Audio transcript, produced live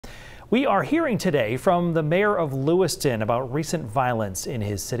We are hearing today from the mayor of Lewiston about recent violence in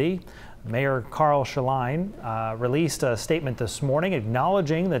his city. Mayor Sheline released a statement this morning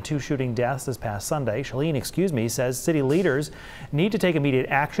acknowledging the two shooting deaths this past Sunday. Sheline, says city leaders need to take immediate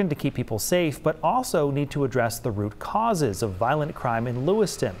action to keep people safe, but also need to address the root causes of violent crime in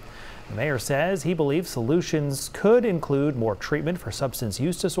Lewiston. The mayor says he believes solutions could include more treatment for substance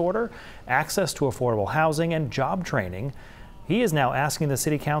use disorder, access to affordable housing, and job training. He is now asking the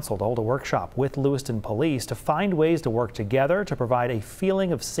city council to hold a workshop with Lewiston police to find ways to work together to provide a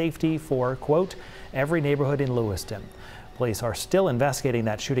feeling of safety for, quote, every neighborhood in Lewiston. Police are still investigating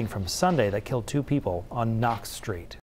that shooting from Sunday that killed two people on Knox Street.